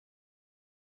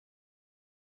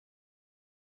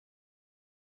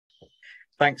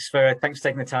Thanks for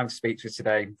taking the time to speak to us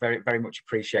today. Very much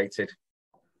appreciated.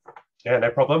 Yeah, no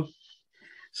problem.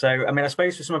 So, I mean, I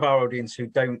suppose for some of our audience who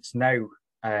don't know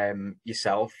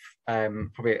yourself,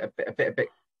 probably a bit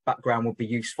background would be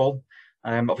useful.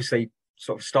 Obviously,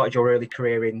 sort of started your early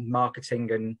career in marketing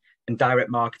and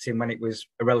direct marketing when it was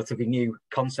a relatively new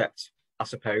concept, I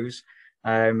suppose.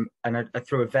 And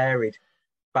through a varied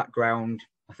background,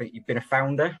 I think you've been a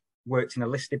founder, worked in a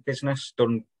listed business,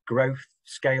 done growth,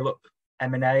 scale up,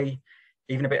 M&A,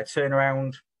 even a bit of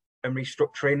turnaround and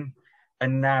restructuring,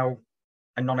 and now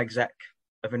a non-exec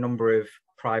of a number of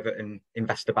private and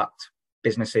investor-backed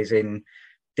businesses in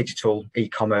digital,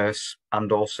 e-commerce,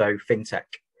 and also fintech.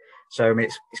 So I mean,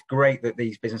 it's great that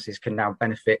these businesses can now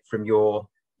benefit from your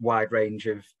wide range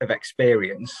of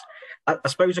experience. I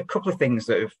suppose a couple of things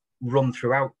that have run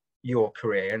throughout your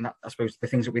career, and I suppose the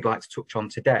things that we'd like to touch on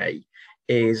today,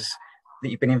 is that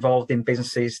you've been involved in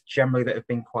businesses generally that have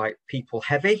been quite people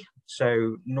heavy.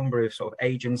 So number of sort of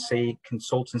agency,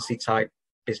 consultancy type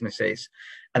businesses,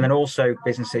 and then also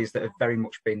businesses that have very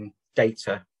much been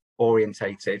data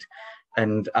orientated.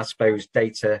 And I suppose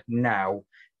data now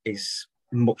is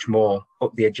much more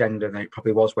up the agenda than it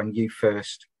probably was when you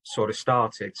first sort of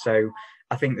started. So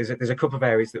I think there's a couple of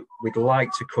areas that we'd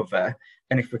like to cover.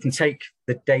 And if we can take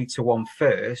the data one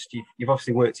first, you've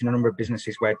obviously worked in a number of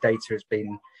businesses where data has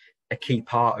been a key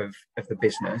part of the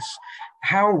business.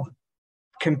 How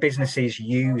can businesses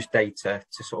use data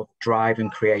to sort of drive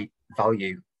and create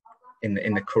value in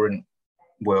the current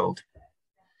world?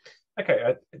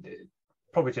 Okay,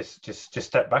 probably just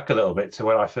step back a little bit to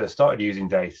when I first started using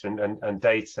data and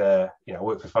data. You know, I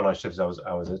worked for financial services.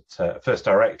 I was at First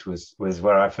Direct was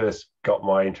where I first got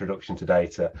my introduction to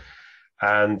data,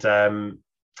 and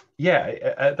yeah,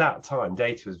 at that time,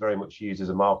 data was very much used as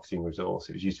a marketing resource.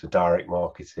 It was used for direct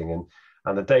marketing,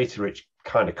 and the data-rich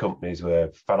kind of companies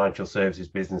were financial services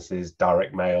businesses,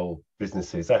 direct mail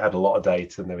businesses. They had a lot of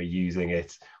data and they were using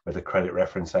it with the credit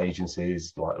reference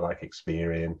agencies like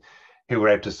Experian, who were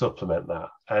able to supplement that.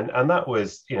 And that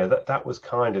was, you know, that was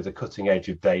kind of the cutting edge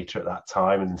of data at that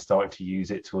time, and starting to use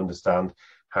it to understand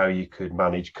how you could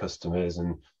manage customers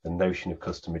and the notion of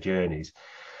customer journeys.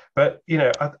 But, you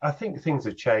know, I think things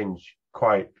have changed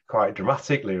quite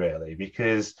dramatically, really,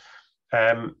 because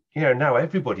you know, now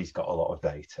everybody's got a lot of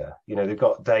data. You know, they've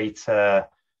got data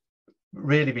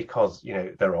really because, you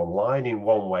know, they're online in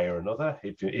one way or another,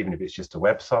 even if it's just a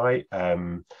website.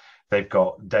 They've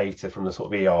got data from the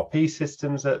sort of ERP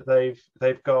systems that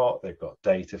they've got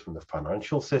data from the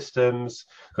financial systems,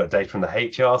 got data from the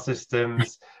HR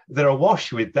systems. They're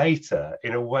awash with data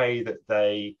in a way that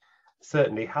they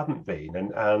certainly hadn't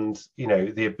been. And you know,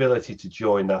 the ability to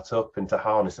join that up and to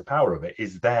harness the power of it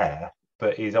is there,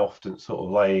 but is often sort of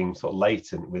laying sort of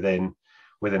latent within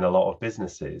a lot of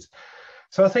businesses.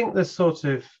 So I think there's sort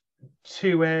of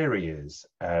two areas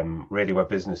really where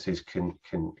businesses can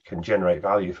generate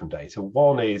value from data.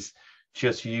 One is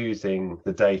just using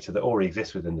the data that already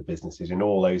exists within the businesses in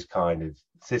all those kind of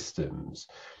systems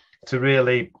to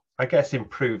really, I guess,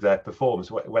 improve their performance,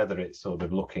 whether it's sort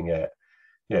of looking at,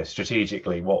 you know,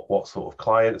 strategically what sort of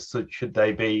clients should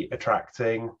they be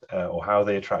attracting, or how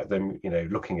they attract them, you know,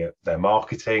 looking at their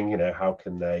marketing, you know, how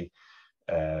can they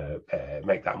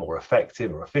make that more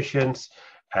effective or efficient,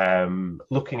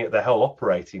 looking at their whole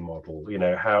operating model, you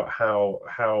know, how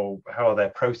are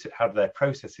their how do their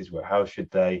processes work, how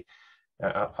should they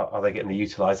are they getting the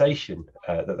utilization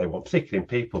that they want, particularly in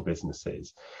people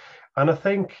businesses. And I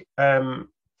think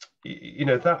you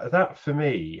know, that for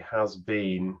me has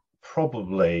been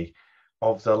probably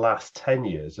of the last 10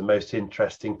 years the most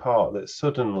interesting part, that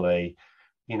suddenly,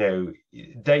 you know,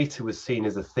 data was seen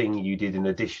as a thing you did in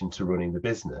addition to running the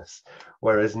business,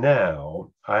 whereas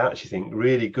now I actually think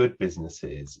really good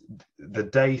businesses, the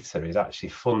data is actually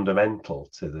fundamental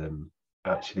to them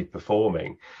actually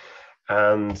performing.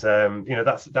 And you know,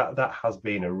 that has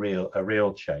been a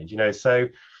real change, you know. So,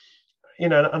 you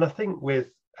know, and I think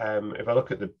with if I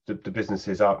look at the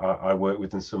businesses I work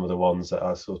with and some of the ones that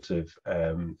I sort of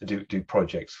do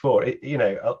projects for, you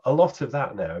know, a lot of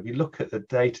that now, if you look at the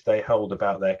data they hold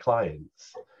about their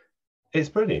clients, it's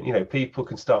brilliant. You know, people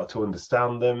can start to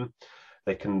understand them.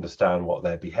 They can understand what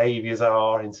their behaviors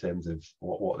are in terms of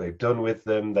what they've done with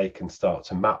them. They can start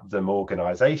to map them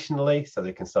organizationally, so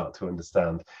they can start to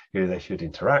understand who they should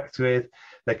interact with.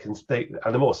 And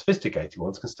the more sophisticated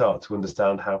ones can start to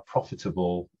understand how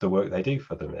profitable the work they do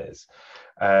for them is.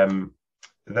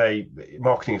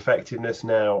 Marketing effectiveness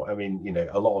now, I mean, you know,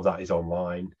 a lot of that is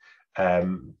online.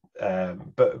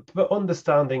 But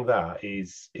understanding that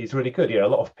is really good. You know,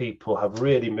 a lot of people have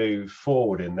really moved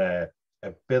forward in their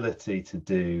ability to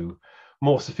do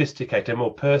more sophisticated,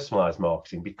 more personalized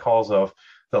marketing because of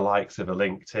the likes of a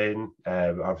LinkedIn,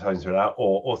 advertising through that,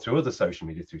 or through other social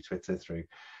media, through Twitter, through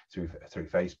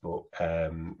Facebook.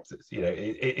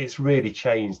 It's really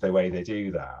changed the way they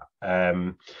do that.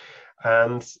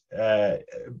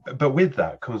 But with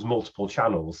that comes multiple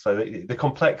channels. So the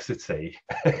complexity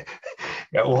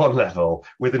at one level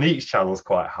within each channel is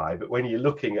quite high. But when you're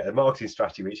looking at a marketing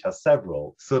strategy which has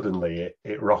several, suddenly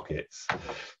it rockets.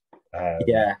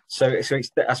 So it's,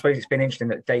 I suppose it's been interesting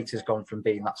that data's gone from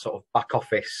being that sort of back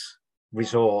office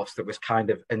resource that was kind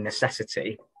of a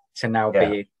necessity to now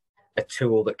be a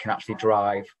tool that can actually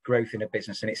drive growth in a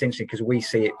business. And it's interesting because we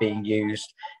see it being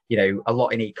used, a lot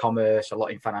in e-commerce, a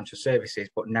lot in financial services,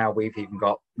 but now we've even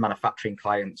got manufacturing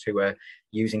clients who are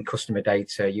using customer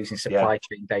data, using supply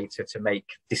chain data to make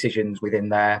decisions within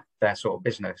their sort of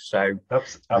business. So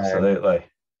absolutely,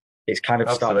 it's kind of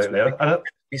started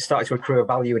to accrue a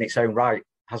value in its own right,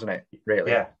 hasn't it?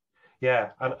 Really?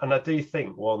 And I do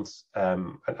think once,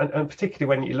 and particularly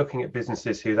when you're looking at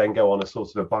businesses who then go on a sort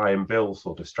of a buy and build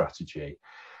sort of strategy,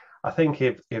 I think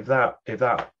if that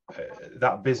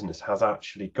business has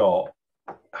actually got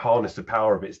harnessed the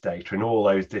power of its data in all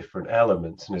those different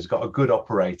elements and has got a good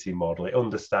operating model, it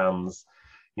understands.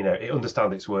 It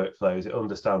understands its workflows, it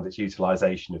understands its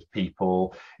utilization of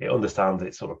people, it understands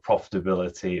its sort of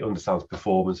profitability, it understands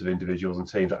performance of individuals and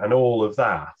teams, and all of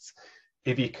that.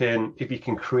 If you can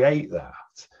create that,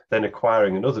 then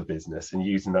acquiring another business and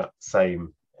using that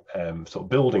same sort of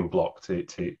building block to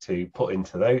put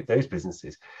into those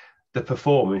businesses, the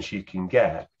performance you can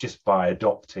get just by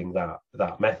adopting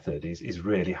that method is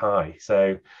really high.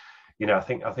 So, I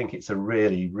think it's a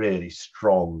really, really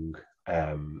strong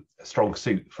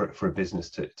suit for a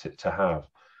business to have.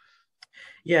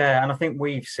 Yeah, and I think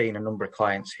we've seen a number of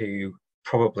clients who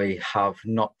probably have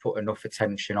not put enough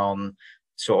attention on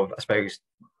sort of, I suppose,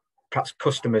 perhaps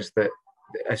customers that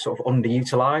are sort of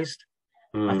underutilized.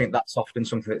 I think that's often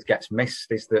something that gets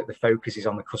missed, is that the focus is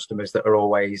on the customers that are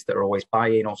always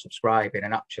buying or subscribing,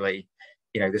 and actually,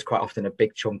 there's quite often a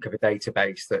big chunk of a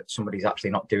database that somebody's actually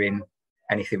not doing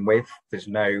anything with. There's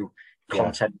no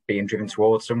content being driven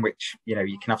towards them, which you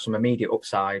can have some immediate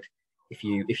upside if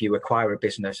you acquire a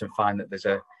business and find that there's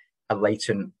a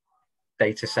latent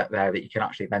data set there that you can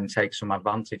actually then take some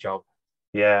advantage of.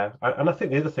 Yeah, and I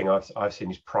think the other thing I've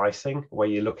seen is pricing, where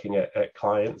you're looking at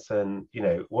clients, and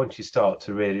once you start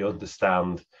to really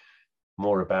understand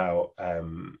more about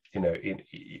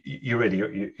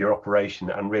your operation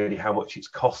and really how much it's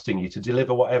costing you to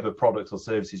deliver whatever product or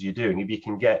services you're doing, if you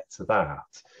can get to that,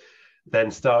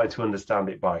 then starting to understand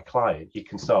it by client, you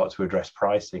can start to address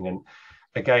pricing. And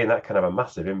again, that can have a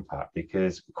massive impact,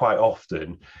 because quite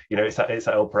often, it's that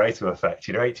El Pareto effect.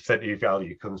 80% of your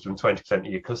value comes from 20% of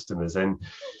your customers, and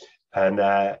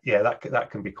that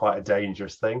can be quite a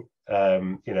dangerous thing. So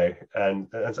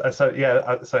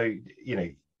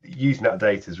using that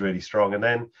data is really strong. And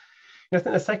then I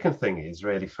think the second thing is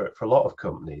really for a lot of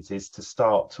companies is to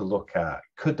start to look at,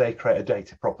 could they create a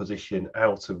data proposition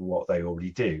out of what they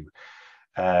already do,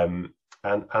 the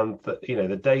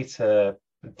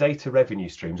data revenue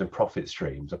streams and profit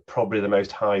streams are probably the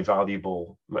most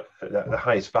the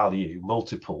highest value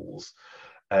multiples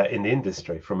in the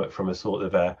industry from a sort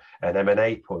of an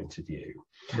M&A point of view.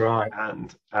 Right.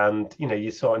 And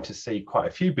you're starting to see quite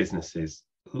a few businesses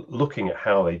looking at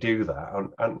how they do that,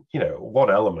 and one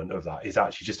element of that is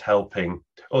actually just helping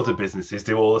other businesses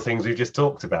do all the things we've just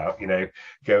talked about,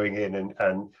 going in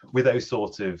and with those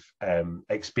sort of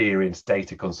experienced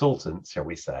data consultants, shall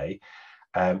we say,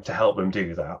 to help them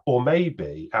do that, or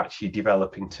maybe actually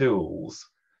developing tools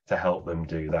to help them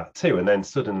do that too. And then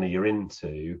suddenly you're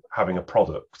into having a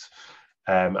product,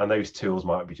 and those tools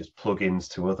might be just plugins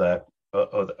to other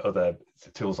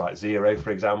tools like Xero,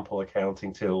 for example,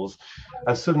 accounting tools.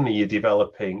 And suddenly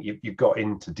you've got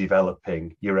into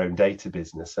developing your own data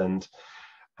business. And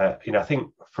I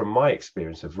think from my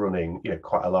experience of running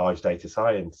quite a large data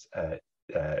science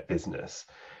business,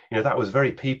 that was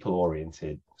very people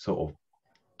oriented sort of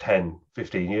 10,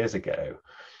 15 years ago.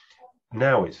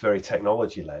 Now it's very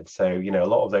technology led. So, a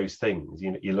lot of those things,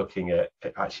 you're looking at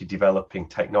actually developing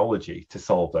technology to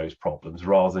solve those problems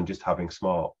rather than just having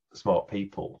smart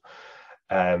people.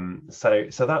 So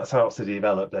that starts to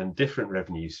develop then different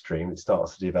revenue stream. It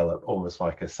starts to develop almost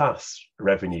like a SaaS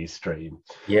revenue stream.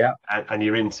 Yeah. And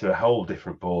you're into a whole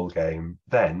different ball game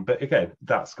then. But again,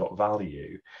 that's got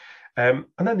value. And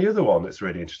then the other one that's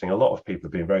really interesting, a lot of people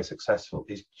have been very successful,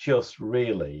 is just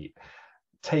really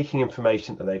taking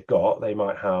information that they've got. They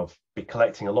might be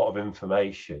collecting a lot of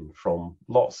information from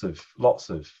lots of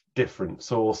different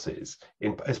sources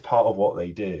as part of what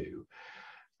they do,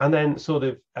 and then sort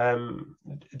of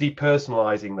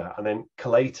depersonalizing that and then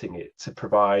collating it to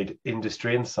provide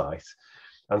industry insight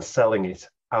and selling it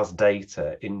as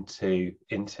data into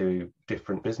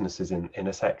different businesses in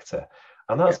a sector.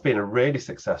 And that's been a really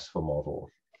successful model.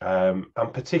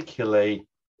 And particularly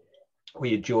where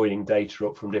you're joining data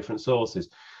up from different sources.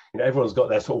 You know, everyone's got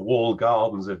their sort of walled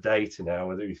gardens of data now,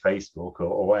 whether it be Facebook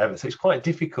or whatever. So it's quite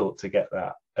difficult to get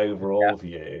that overall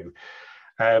view.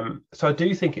 So I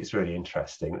do think it's really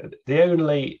interesting. The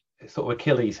only sort of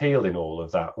Achilles heel in all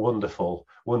of that wonderful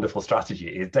strategy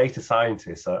is data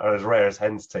scientists are as rare as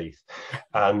hen's teeth,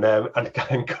 and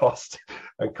cost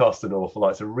an awful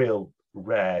lot. It's a real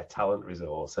rare talent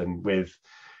resource, and with,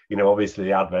 you know, obviously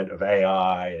the advent of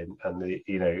AI and the,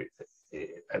 you know,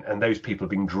 and those people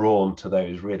being drawn to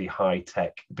those really high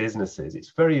tech businesses,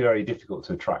 it's very, very difficult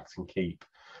to attract and keep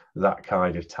that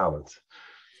kind of talent.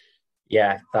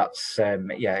 Yeah, that's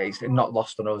it's not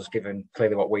lost on us, given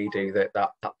clearly what we do,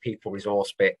 that people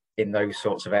resource bit in those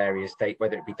sorts of areas,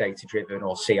 whether it be data driven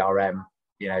or CRM,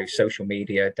 you know, social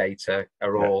media data,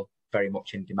 are all very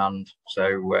much in demand.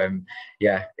 So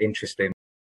interesting.